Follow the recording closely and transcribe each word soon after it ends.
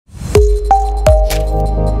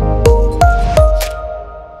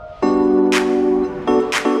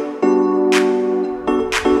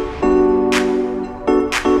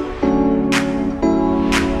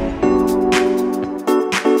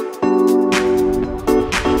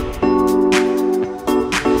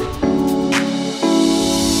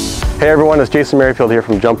Hey everyone, it's Jason Merrifield here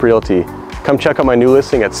from Jump Realty. Come check out my new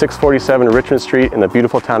listing at 647 Richmond Street in the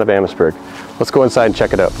beautiful town of Amherstburg. Let's go inside and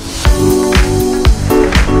check it out.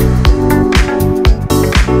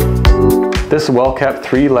 This well-kept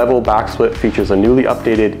 3-level backsplit features a newly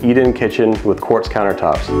updated eat-in kitchen with quartz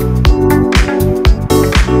countertops.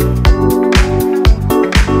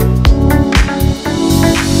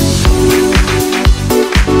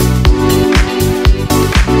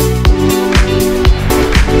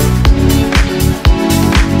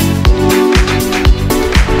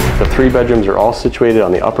 The 3 bedrooms are all situated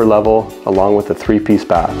on the upper level, along with a 3-piece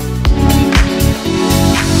bath.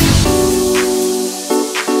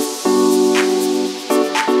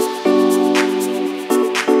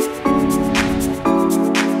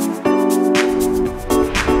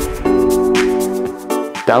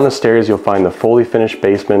 Down the stairs, you'll find the fully finished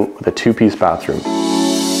basement with a 2-piece bathroom.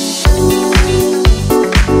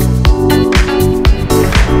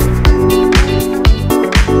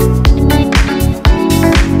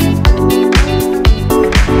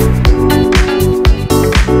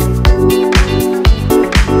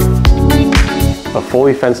 A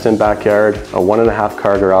fully fenced-in backyard, a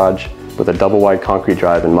 1.5-car garage with a double-wide concrete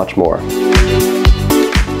drive, and much more.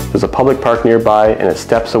 There's a public park nearby, and it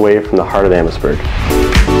steps away from the heart of Amherstburg.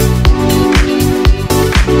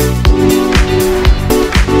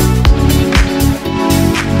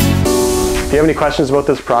 If you have any questions about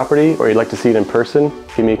this property or you'd like to see it in person,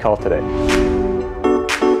 give me a call today.